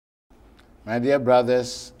My dear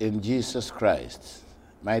brothers in Jesus Christ,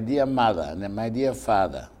 my dear mother and my dear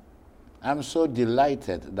father, I'm so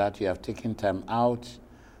delighted that you have taken time out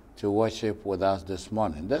to worship with us this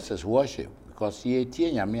morning. This is worship because there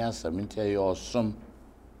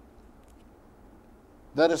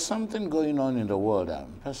is something going on in the world.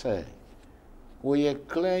 Per se, we are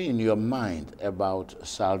clear in your mind about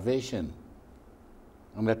salvation.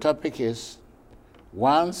 And the topic is,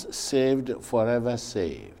 once saved, forever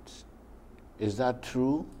saved. Is that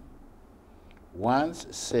true? Once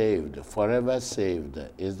saved, forever saved.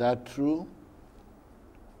 Is that true?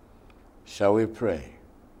 Shall we pray?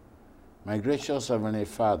 My gracious Heavenly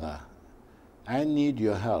Father, I need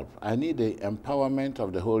your help. I need the empowerment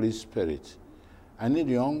of the Holy Spirit. I need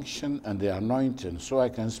the unction and the anointing so I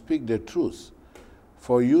can speak the truth.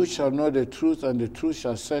 For you shall know the truth, and the truth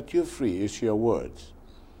shall set you free, is your words.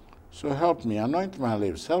 So help me, anoint my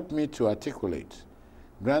lips, help me to articulate.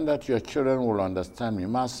 Grant that your children will understand me.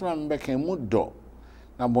 Masama mbeke mudo.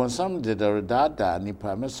 Na bonsam de dada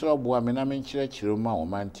nipa mesra boa me na menkyerɛkyerɛ mu a wo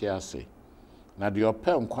mante ase. Na de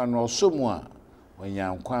opɛ nkwa no ɔsomu a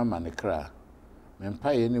onya nkwa ma ne kra.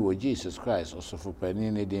 Mempa ye ni wo Jesus Christ osofo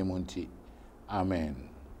pani ne dem nti. Amen.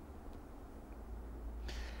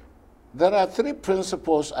 There are three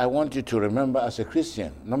principles I want you to remember as a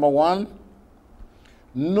Christian. Number one,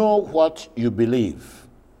 know what you believe.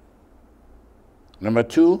 Number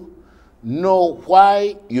two, know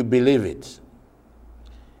why you believe it.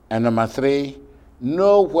 And number three,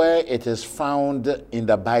 know where it is found in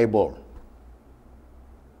the Bible.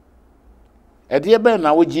 Ediebe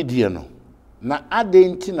na wogidi no, na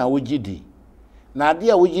adenti na wogidi. Na ade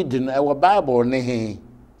a wogidi no ewo Bible ne he.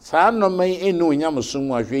 Saa no mai enu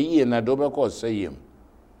nyamusumu ahwe yie na do beko sayem.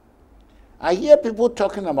 I hear people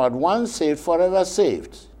talking about once saved, forever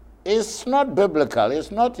saved. It's not biblical.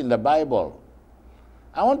 It's not in the Bible.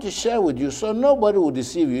 I want to share with you so nobody will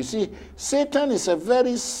deceive you. You see, Satan is a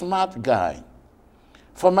very smart guy.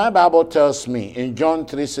 For my Bible tells me in John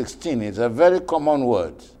 3:16, it's a very common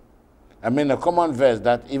word. I mean, a common verse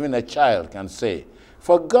that even a child can say.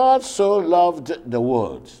 For God so loved the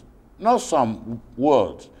world, not some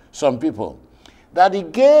world, some people, that he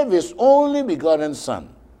gave his only begotten Son,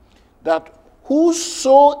 that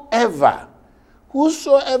whosoever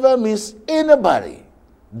means anybody,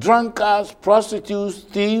 drunkards, prostitutes,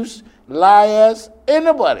 thieves, liars,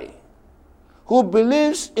 anybody who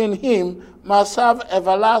believes in him must have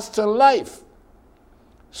everlasting life.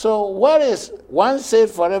 So what is once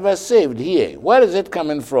saved, forever saved here? Where is it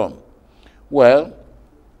coming from? Well,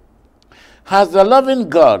 has the loving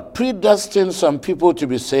God predestined some people to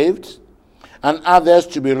be saved and others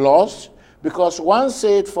to be lost? Because once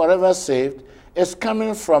saved, forever saved is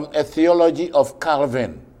coming from a theology of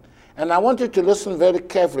Calvin. And I want you to listen very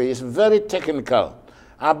carefully. It's very technical.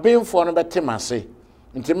 I've been for number Timasi.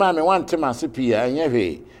 Intima me one Timasi pia and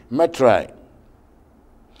me try.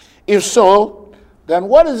 If so, then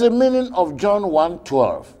what is the meaning of John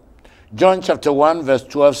 1:12? John chapter 1 verse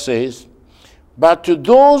 12 says, but to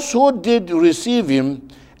those who did receive him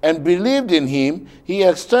and believed in him, he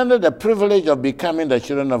extended the privilege of becoming the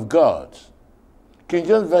children of God. King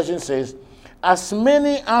James Version says, as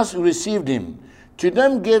many as received him, to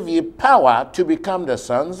them gave he power to become the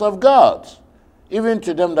sons of God, even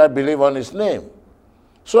to them that believe on his name.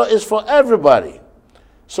 So it's for everybody.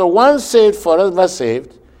 So once saved, forever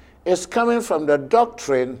saved, is coming from the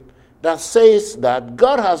doctrine that says that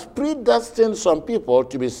God has predestined some people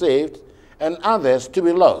to be saved and others to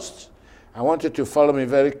be lost. I want you to follow me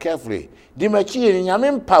very carefully. Dimachi ni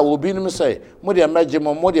nyame mpa wo bi nim say, mo de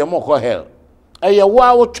magemo, mo de mo ko hell. A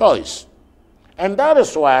wow choice. And that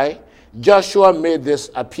is why Joshua made this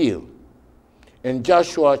appeal. In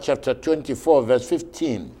Joshua chapter 24, verse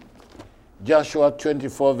 15. Joshua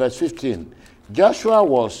 24, verse 15. Joshua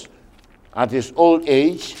was at his old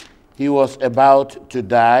age. He was about to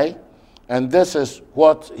die. And this is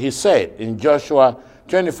what he said in Joshua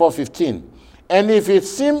 24:15. And if it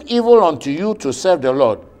seem evil unto you to serve the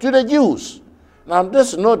Lord, to the Jews. Now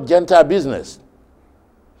this is not Gentile business.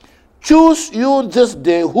 Choose you this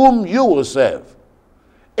day whom you will serve.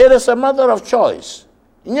 It is a matter of choice.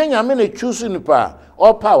 Nyanya me choose nipa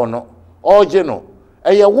or power no or geno.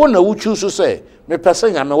 Eye wo na wo choose say me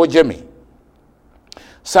person nyame wo gye.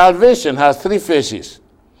 Salvation has three phases.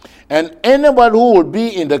 And anybody who will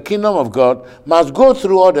be in the kingdom of God must go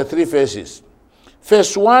through all the three phases.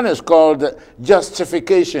 Phase one is called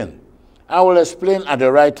justification. I will explain at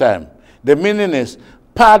the right time. The meaning is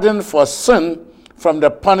pardon for sin from the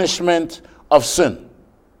punishment of sin.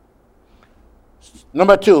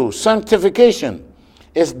 Number two, sanctification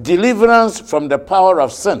is deliverance from the power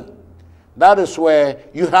of sin. That is where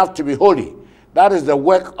you have to be holy. That is the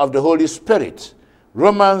work of the Holy Spirit.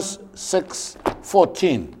 Romans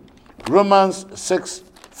 6:14. Romans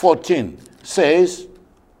 6:14 says,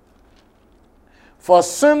 "For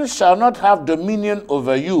sin shall not have dominion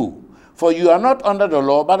over you, for you are not under the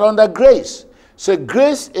law, but under grace." So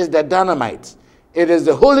grace is the dynamite. It is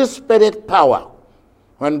the Holy Spirit power.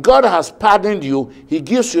 When God has pardoned you, he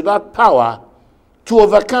gives you that power to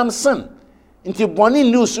overcome sin. Into boni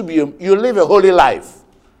new subium, you live a holy life.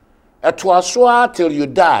 A twaswa till you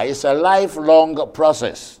die is a lifelong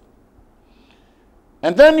process.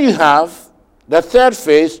 And then you have the third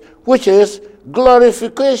phase, which is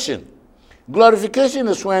glorification. Glorification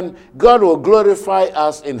is when God will glorify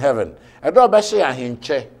us in heaven.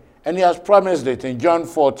 And he has promised it in John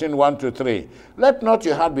 14:1-3. "Let not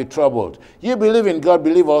your heart be troubled. You believe in God,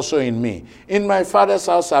 believe also in me. In my Father's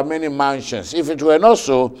house are many mansions. If it were not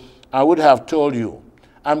so, I would have told you.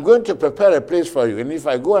 I'm going to prepare a place for you. And if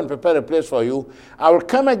I go and prepare a place for you, I will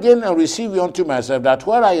come again and receive you unto myself, that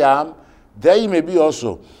where I am, there you may be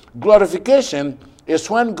also." Glorification is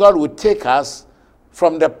when God will take us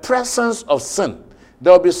from the presence of sin.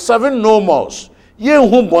 There will be 7 no mores. No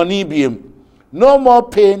more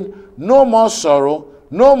pain, no more sorrow,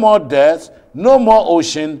 no more death, no more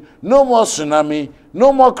ocean, no more tsunami,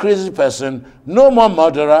 no more crazy person, no more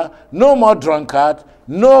murderer, no more drunkard,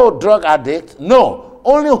 no drug addict. No.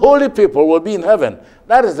 Only holy people will be in heaven.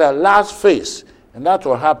 That is the last phase. And that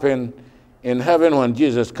will happen in heaven when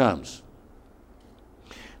Jesus comes.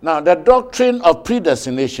 Now, the doctrine of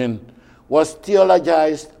predestination was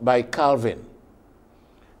theologized by Calvin.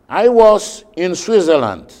 I was in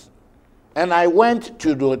Switzerland, and I went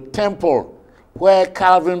to the temple where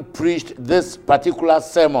Calvin preached this particular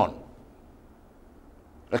sermon.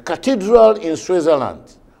 A cathedral in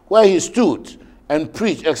Switzerland, where he stood and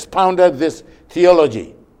preached, expounded this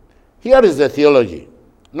theology. Here is the theology.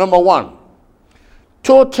 Number 1,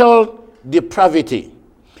 total depravity.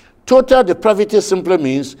 Total depravity simply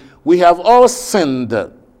means we have all sinned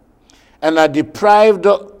and are deprived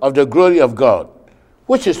of the glory of God,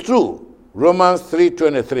 which is true. Romans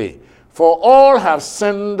 3:23. "For all have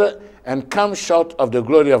sinned and come short of the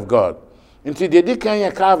glory of God." Until the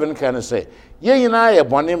Dikanya Calvin can say, "Ye yina ye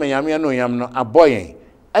bone me yame no yam no aboyen."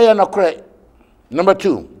 Aya no kore. Number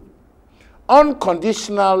 2,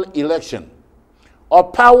 unconditional election, or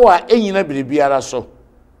power enyina biribiara so,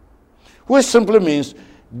 which simply means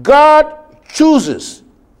God chooses.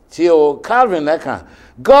 Theo Calvin eka,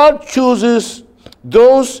 God chooses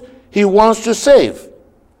those he wants to save.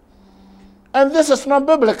 And this is not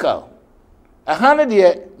biblical.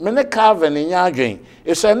 Mene Calvin in Yadwin,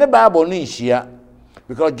 it's in the Bible Nishia,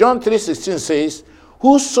 because John 3:16 says,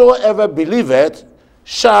 "Whosoever believeth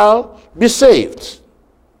shall be saved."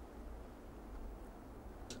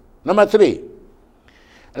 Number 3,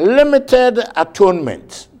 limited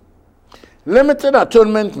atonement. Limited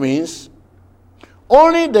atonement means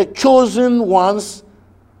only the chosen ones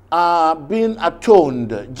are being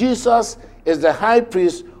atoned. Jesus is the high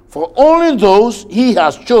priest for only those he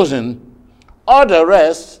has chosen. All the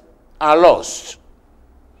rest are lost.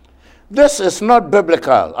 This is not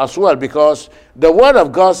biblical as well, because the word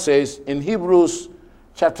of God says in Hebrews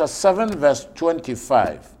chapter 7 verse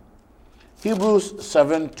 25. Hebrews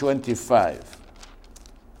 7:25.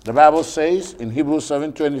 The Bible says in Hebrews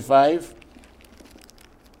 7:25,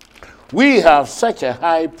 "We have such a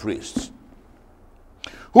high priest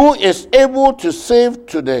who is able to save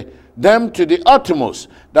them to the uttermost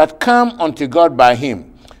that come unto God by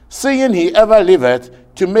him, seeing he ever liveth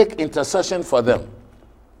to make intercession for them."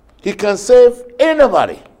 He can save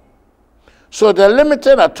anybody. So the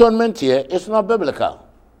limited atonement here is not biblical.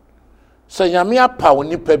 So Yamia Pau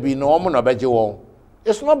nipa bi no omo na beje won.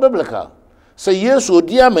 It's not biblical. So Yesu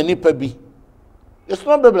odi ama nipa bi. It's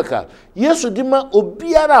not biblical. Yesu di ma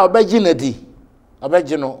obiara obeje na di.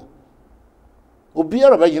 Obeje no.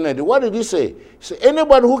 Obiara obeje na di. What did he say? He said,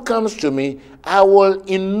 "Anybody who comes to me, I will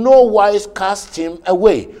in no wise cast him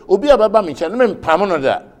away." Obiara baba mi cha na me mpam no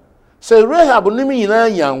da. Say Rahab no mi nyina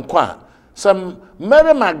yankwa. Some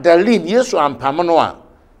Mary Magdalene Yesu ampam no a.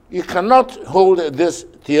 You cannot hold this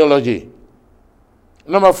theology.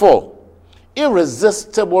 Number 4,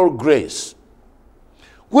 irresistible grace,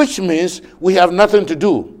 which means we have nothing to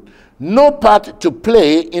do, no part to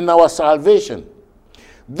play in our salvation.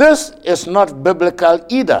 This is not biblical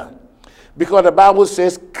either, because the Bible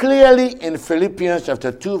says clearly in Philippians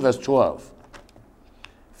chapter 2 verse 12.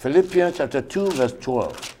 Philippians chapter 2 verse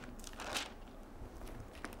 12.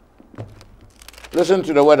 Listen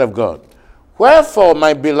to the word of God. "Wherefore,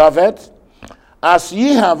 my beloved, as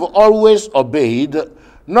ye have always obeyed,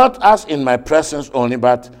 not as in my presence only,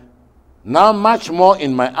 but now much more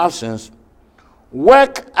in my absence,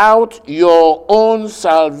 work out your own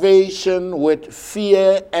salvation with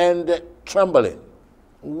fear and trembling.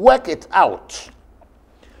 Work it out.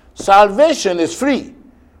 Salvation is free,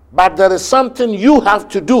 but there is something you have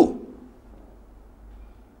to do.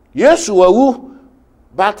 Yes, you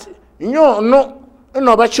but no. There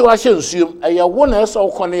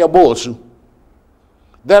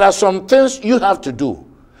are some things you have to do.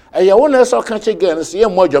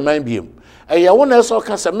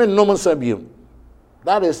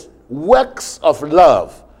 That is works of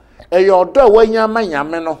love. They are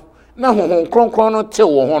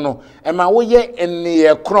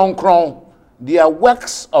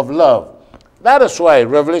works of love. That is why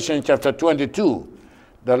Revelation chapter 22,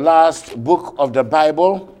 the last book of the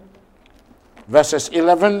Bible, verses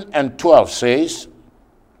 11 and 12 says,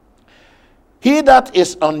 he that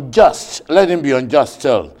is unjust, let him be unjust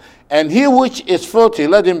still. And he which is filthy,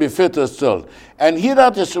 let him be filthy still. And he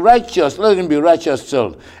that is righteous, let him be righteous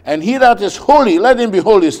still. And he that is holy, let him be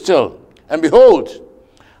holy still. And behold,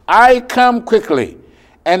 I come quickly,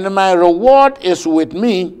 and my reward is with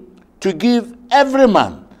me to give every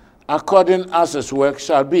man according as his work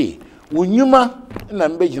shall be. Wunyuma na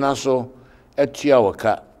mbejina so etia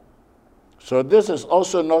waka. So this is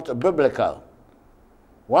also not biblical.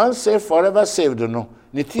 Once saved, forever saved. No,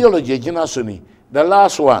 the theology the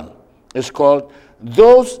last one is called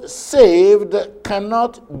those saved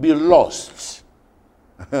cannot be lost.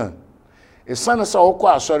 There is no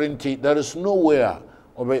way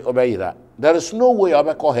obey that. There is no way I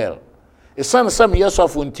make hell.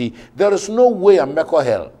 There is no way I make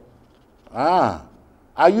hell.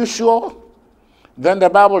 Are you sure? Then the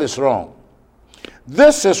Bible is wrong.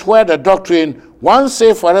 This is where the doctrine, once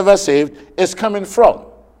saved, forever saved, is coming from.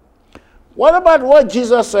 What about what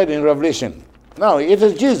Jesus said in Revelation? Now, it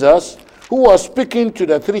is Jesus who was speaking to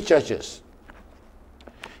the three churches.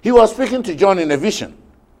 He was speaking to John in a vision.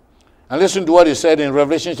 And listen to what he said in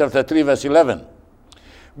Revelation chapter 3, verse 11.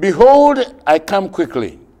 Behold, I come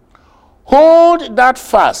quickly. Hold that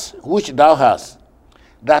fast which thou hast,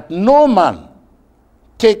 that no man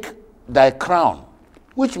take thy crown,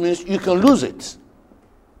 which means you can lose it.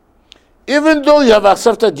 Even though you have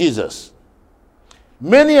accepted Jesus,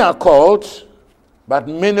 many are called, but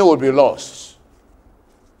many will be lost.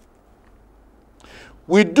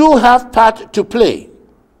 We do have part to play.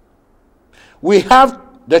 We have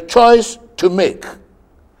the choice to make.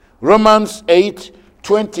 Romans 8,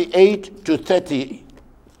 28 to 30.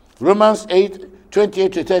 Romans 8,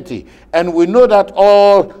 28 to 30. And we know that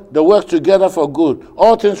all the work together for good.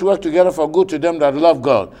 All things work together for good to them that love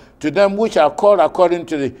God, to them which are called according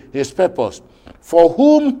to his purpose. For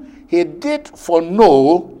whom he did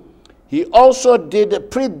foreknow, he also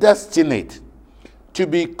did predestinate to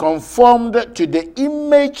be conformed to the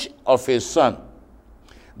image of his Son,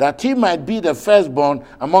 that he might be the firstborn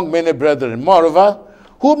among many brethren. Moreover,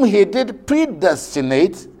 whom he did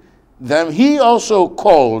predestinate, them he also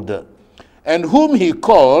called. And whom he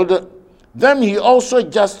called, them he also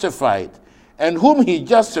justified. And whom he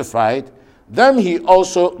justified, them he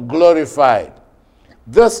also glorified.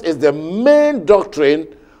 This is the main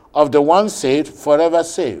doctrine of the one saved, forever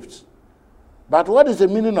saved. But what is the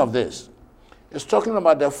meaning of this? It's talking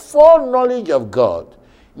about the foreknowledge of God.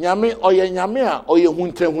 Nyame oye nyame a oye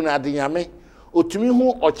huntrehunu ade nyame otumi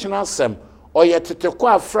hu ochena sem oye teteko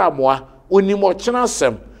aframoa onim ochena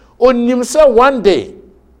sem onim se one day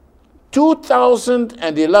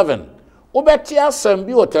 2011 obeti asem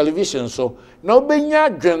bi o television so na obenya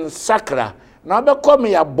dwen sakra na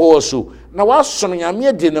obekome ya bosu na wasom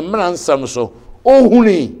nyame di ne mransam so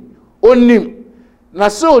ohuni onim na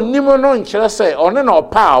se onim no nkyere se one na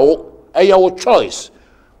opaawo your choice.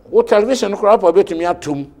 What television crop a bit me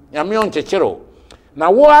atum, Yamion Chechero.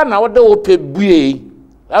 Now, what now the ope bue,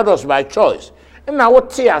 that was by choice. And now what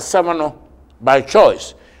tea samano by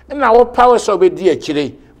choice. And now what powers of a dear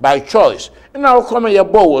chili by choice. And now come a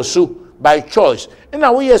bow su by choice. And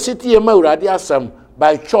now we are city a mora diasam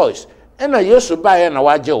by choice. And I used to buy an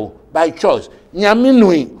awajo by choice.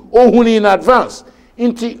 Yaminui, oh, in advance.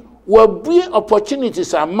 Into will be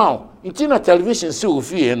opportunities amount. Into a television see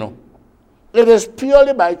fear no. It is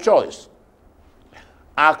purely by choice.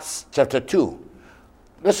 Acts chapter 2.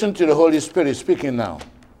 Listen to the Holy Spirit speaking now.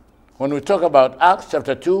 When we talk about Acts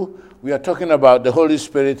chapter 2, we are talking about the Holy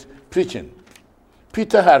Spirit preaching.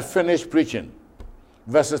 Peter had finished preaching.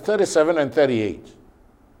 Verses 37 and 38.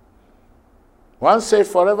 Once saved,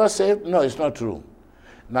 forever saved? No, it's not true.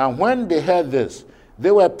 Now when they heard this,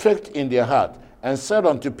 they were pricked in their heart, and said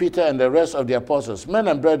unto Peter and the rest of the apostles, Men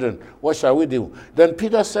and brethren, what shall we do? Then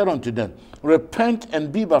Peter said unto them, Repent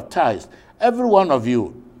and be baptized, every one of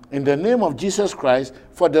you, in the name of Jesus Christ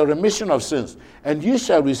for the remission of sins, and you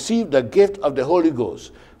shall receive the gift of the Holy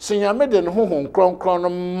Ghost. But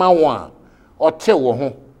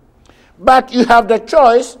you have the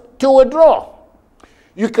choice to withdraw.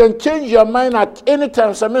 You can change your mind at any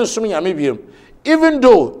time. Even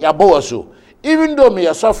though even though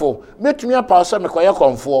me suffer, make me a pastor me kwaya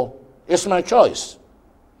comfort. It's my choice.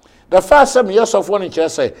 The first time years of one in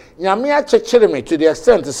church say, Nyame achechere me to the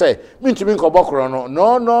extent to say, me to be kobokro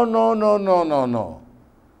no.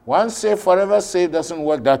 Once saved, forever saved doesn't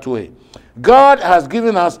work that way. God has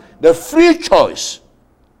given us the free choice.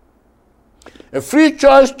 A free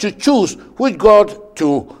choice to choose which God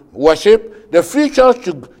to worship, the free choice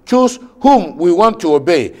to choose whom we want to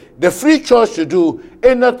obey, the free choice to do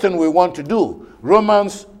anything we want to do.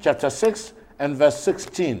 Romans chapter 6 and verse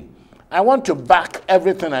 16. I want to back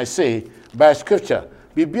everything I say by scripture.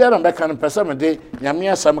 Bibiara mbeka no pesa me de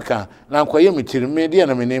nyame asam ka na nkoye mitirime de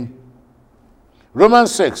na menim.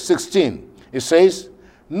 Romans 6:16. It says,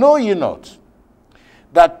 "Know ye not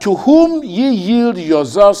that to whom ye yield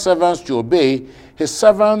yourselves servants to obey, his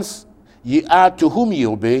servants ye are to whom ye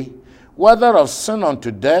obey, whether of sin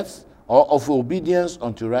unto death or of obedience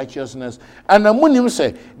unto righteousness." And amunim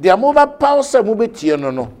say, "The amoba power say mo betie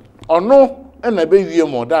no ono na be wie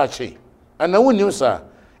mo da ache." And amunim say,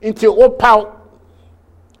 "Into o power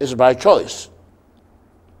is by choice."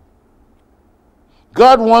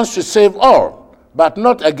 God wants to save all, but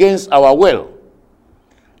not against our will.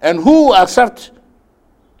 And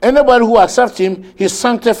anybody who accepts him, he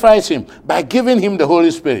sanctifies him by giving him the Holy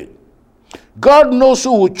Spirit. God knows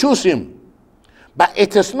who will choose him, but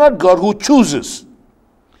it is not God who chooses.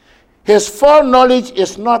 His foreknowledge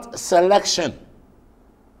is not selection.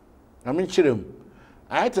 I mean, children,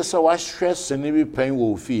 I had to say, what stress and every pain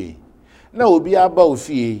will feel. Now will be about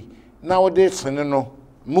fear. Nowadays, no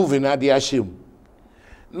moving at the ashim.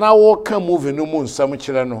 Now, what can move in the moon, some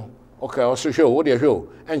children. Okay, also show what you show,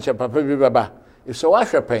 and your papa baba. If so,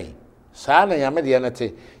 wash your pain. Sana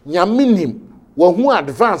Yamedianate, Yaminim, when who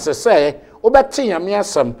advances say, Obati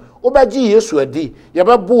Yamiasam, Obaji Yesuadi,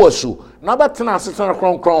 Yababuasu, Nabatana Satan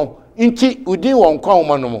Crown, Inti Udi won call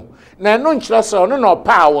manumo. Na no nchilasa no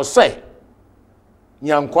power say.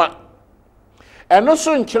 Nyankwa. And no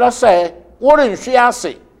so nchilasa, what in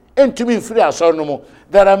Shiase, and to me free as no.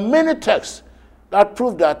 There are many texts that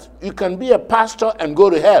prove that you can be a pastor and go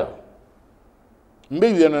to hell.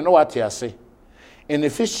 Maybe you don't know what I say. In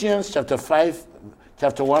Ephesians chapter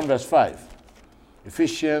 1 verse 5.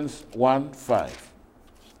 Ephesians 1:5.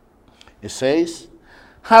 It says,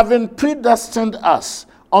 "Having predestined us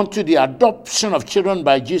unto the adoption of children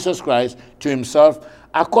by Jesus Christ to himself,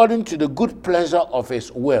 according to the good pleasure of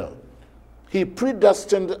his will." He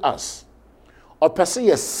predestined us. Or person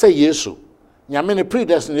yes say yesu. Nyame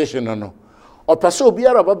predestination no. Or person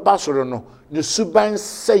obiara baba soro no, ne suban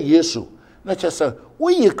say yesu. Na chese,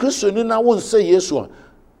 we ye Christian ni na won say yesu.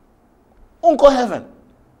 Unko heaven.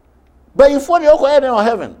 But if what you go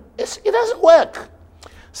heaven, it doesn't work.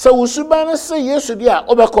 So usuban say yesu dia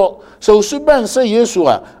obeko. So usuban say yesu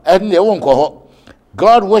and they won't go.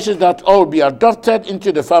 God wishes that all be adopted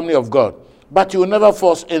into the family of God, but he will never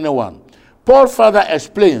force anyone. Paul further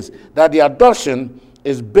explains that the adoption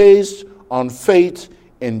is based on faith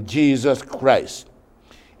in Jesus Christ.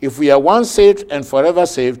 If we are once saved and forever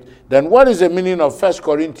saved, then what is the meaning of 1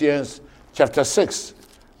 Corinthians chapter 6,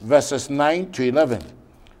 verses 9 to 11?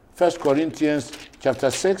 1 Corinthians chapter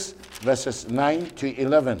 6, verses 9 to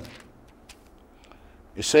 11.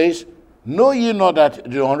 It says, "Know ye not that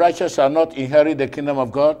the unrighteous shall not inherit the kingdom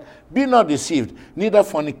of God? Be not deceived, neither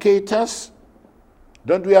fornicators."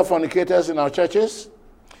 Don't we have fornicators in our churches?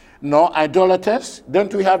 Nor idolaters.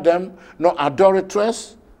 Don't we have them? Nor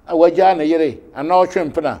idolaters.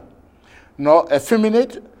 Nor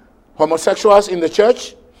effeminate, homosexuals in the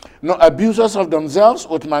church. Nor abusers of themselves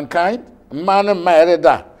with mankind. Man and married.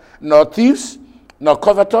 Nor thieves. Nor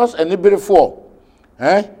covetous. And before.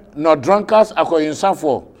 Nor drunkards.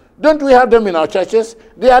 Don't we have them in our churches?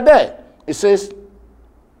 They are there. It says,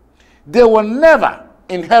 they will never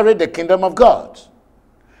inherit the kingdom of God.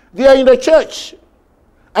 They are in the church.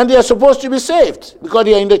 And they are supposed to be saved because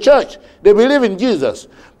they are in the church. They believe in Jesus.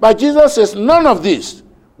 But Jesus says none of these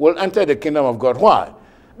will enter the kingdom of God. Why?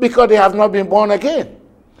 Because they have not been born again.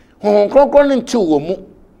 Into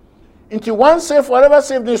one saved, forever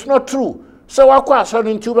saved is not true. So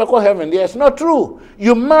heaven. It's not true.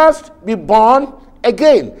 You must be born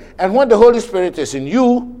again. And when the Holy Spirit is in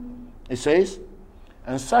you, it says,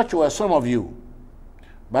 "And such were some of you.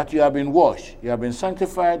 But you have been washed, you have been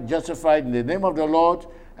sanctified, justified in the name of the Lord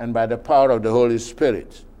and by the power of the Holy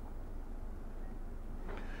Spirit."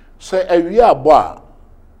 So we are born.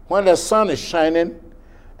 when the sun is shining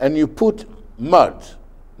and you put mud,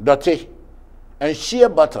 dirty, and shea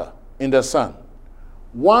butter in the sun,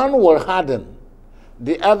 one will harden,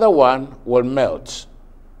 the other one will melt.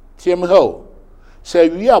 Tim ho. Say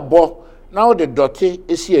we are bo now the dirty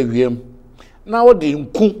is here wiem. Now the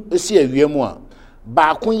nku is here wiem.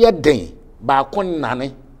 Ba kun ye den, ba kun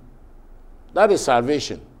nane. That is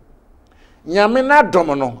salvation. Nyame na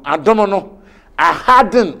adomono, a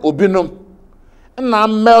harden obinum, na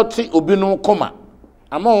melty obinum koma.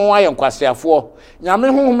 Among why and kwasiafo. Nyame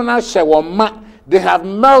hum na shewoma, they have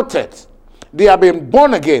melted. They have been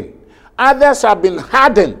born again. Others have been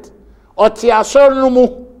hardened.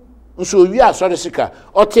 Otiasonumu nso wi asore sika.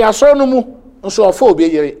 Otiasonumu nso ofo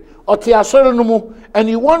obeyere. Otiasonumu, and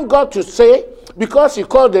you want God to say, because he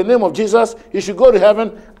called the name of Jesus, he should go to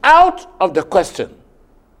heaven. Out of the question.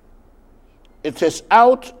 It is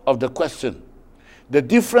out of the question. The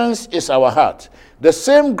difference is our heart. The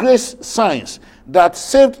same grace signs that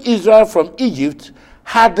saved Israel from Egypt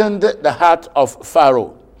hardened the heart of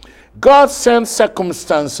Pharaoh. God sent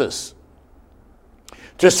circumstances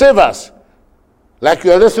to save us. Like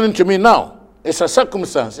you are listening to me now. It's a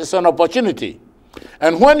circumstance. It's an opportunity.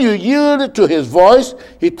 And when you yield to his voice,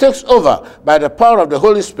 he takes over by the power of the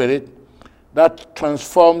Holy Spirit that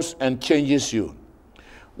transforms and changes you.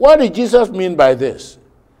 What did Jesus mean by this?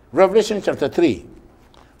 Revelation chapter 3,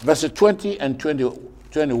 verses 20 and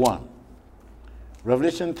 21.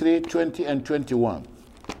 Revelation 3, 20 and 21.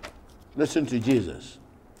 Listen to Jesus.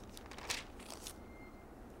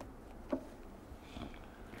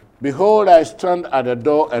 Behold, I stand at the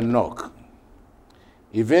door and knock.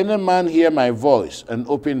 If any man hear my voice and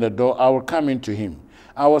open the door, I will come into him.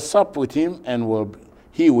 I will sup with him, and will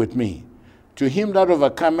he with me. To him that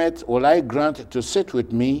overcometh will I grant to sit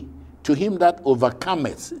with me. To him that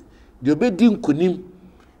overcometh. The obedi nkunim.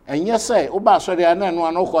 And yes, say, oba sorry, I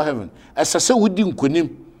know go heaven. As I say, wudi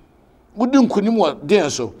nkunim. Wudi nkunim what then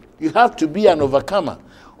so. You have to be an overcomer.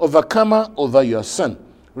 Overcomer over your sin.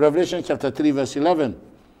 Revelation chapter 3, verse 11.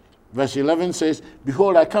 Verse 11 says,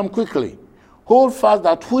 behold, I come quickly. Hold fast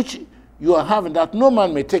that which you are having, that no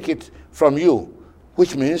man may take it from you.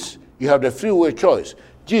 Which means you have the free will choice.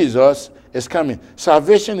 Jesus is coming.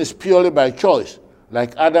 Salvation is purely by choice,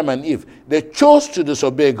 like Adam and Eve. They chose to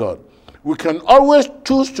disobey God. We can always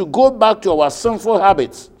choose to go back to our sinful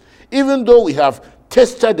habits, even though we have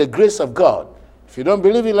tasted the grace of God. If you don't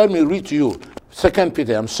believe it, let me read to you. 2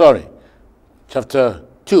 Peter, chapter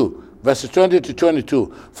 2. Verses 20 to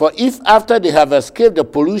 22. For if after they have escaped the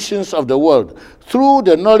pollutions of the world through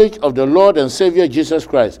the knowledge of the Lord and Savior Jesus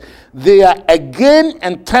Christ, they are again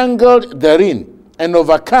entangled therein and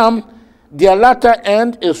overcome, their latter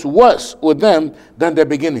end is worse with them than the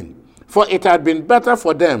beginning. For it had been better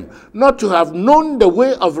for them not to have known the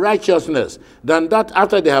way of righteousness than that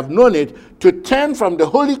after they have known it, to turn from the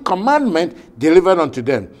holy commandment delivered unto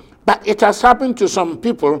them. But it has happened to some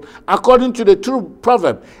people, according to the true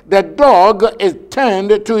proverb, the dog is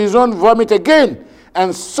turned to his own vomit again,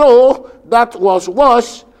 and so that was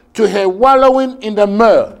washed to her wallowing in the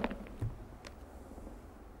mire.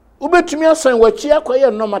 Ubetumi asan wachi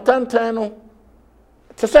akoye no matantan no.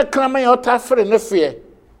 To say krama ya otafre ne fear.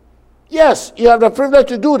 Yes, you have the privilege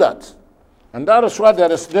to do that. And that is why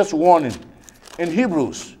there is this warning in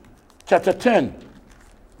Hebrews chapter 10,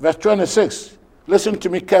 verse 26. Listen to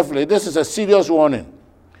me carefully. This is a serious warning.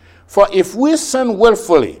 For if we sin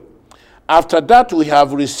willfully, after that we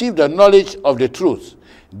have received the knowledge of the truth,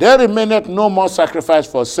 there remaineth no more sacrifice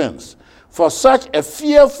for sins. For such a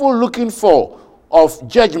fearful looking for of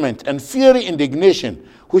judgment and fiery indignation,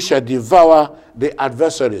 which shall devour the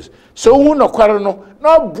adversaries. So who no kware no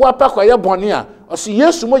buapa kwa ye bone a o se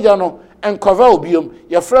Yesu moja no encover obiom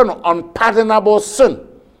ye frɛ no unpardonable sin.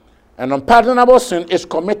 And unpardonable sin is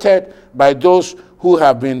committed by those who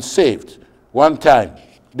have been saved one time.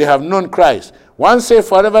 They have known Christ. Once saved,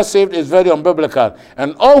 forever saved is very unbiblical.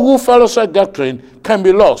 And all who follow such doctrine can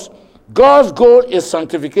be lost. God's goal is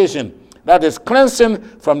sanctification. That is cleansing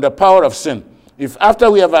from the power of sin. If after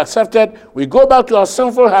we have accepted, we go back to our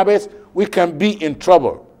sinful habits, we can be in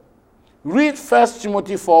trouble. Read 1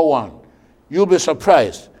 Timothy 4:1. You'll be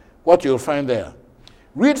surprised what you'll find there.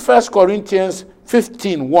 Read 1 Corinthians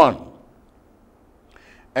 15:1.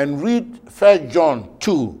 And read 1 John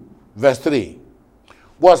 2, verse 3.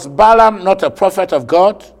 Was Balaam not a prophet of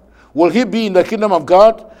God? Will he be in the kingdom of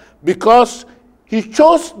God? Because he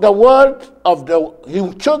chose the word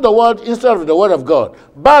instead of the word of God.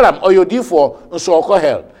 Balaam Oyodifo nso oko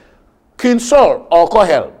hell. King Saul oko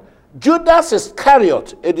hell. Judas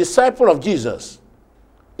Iscariot, a disciple of Jesus,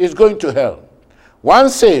 is going to hell.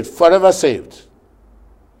 Once saved, forever saved.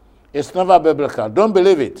 It's never biblical. Don't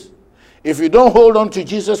believe it. If you don't hold on to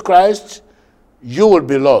Jesus Christ, you will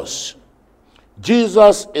be lost.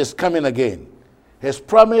 Jesus is coming again. His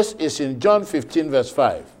promise is in John 15, verse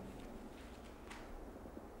 5.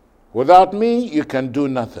 Without me, you can do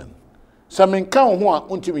nothing.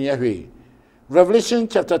 Revelation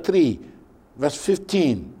chapter 3, verse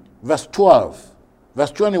 15, verse 12,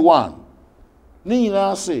 verse 21. Ni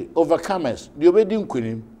nyina say overcomers, the obedi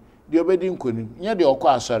nkunim, the obedi nkunim. Nya de okọ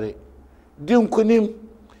asare. Di nkunim.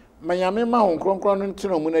 Manyame ma hon kronkron no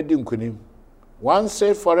ntino mu na di nkunim. Once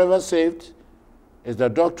saved, forever saved is the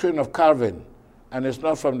doctrine of Calvin, and it's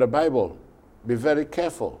not from the Bible. Be very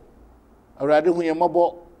careful. Awurade hu ye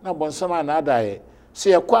mobo na bonsama na adaye.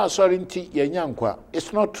 Say akwa asare nti ye nyankwa.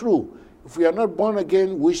 It's not true. If we are not born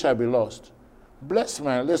again, we shall be lost. Bless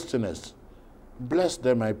my listeners. Bless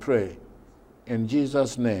them, I pray. In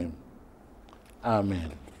Jesus' name,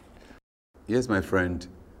 amen. Yes, my friend,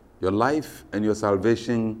 your life and your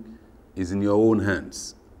salvation is in your own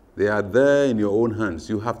hands. They are there in your own hands.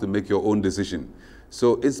 You have to make your own decision.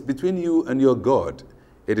 So it's between you and your God.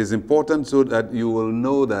 It is important so that you will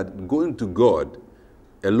know that going to God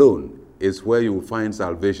alone is where you will find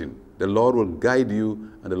salvation. The Lord will guide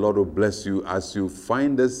you and the Lord will bless you as you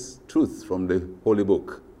find this truth from the Holy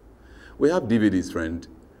Book. We have DVDs, friend.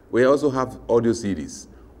 We also have audio CDs,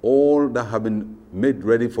 all that have been made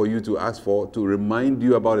ready for you to ask for, to remind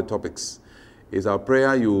you about the topics. It's our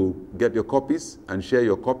prayer you get your copies and share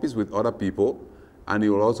your copies with other people, and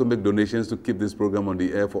you will also make donations to keep this program on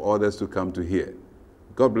the air for others to come to hear.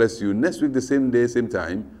 God bless you. Next week, the same day, same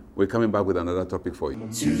time, we're coming back with another topic for you.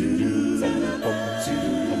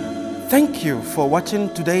 Thank you for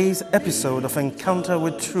watching today's episode of Encounter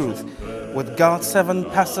with Truth with God's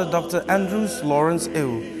servant, Pastor Dr. Andrews Lawrence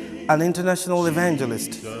Ew, an international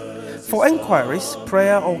evangelist. For inquiries,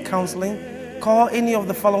 prayer, or counseling, call any of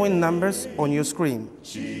the following numbers on your screen.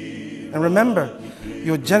 And remember,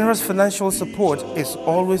 your generous financial support is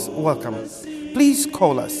always welcome. Please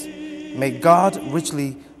call us. May God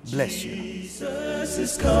richly bless you. Jesus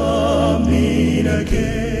is coming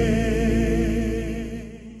again.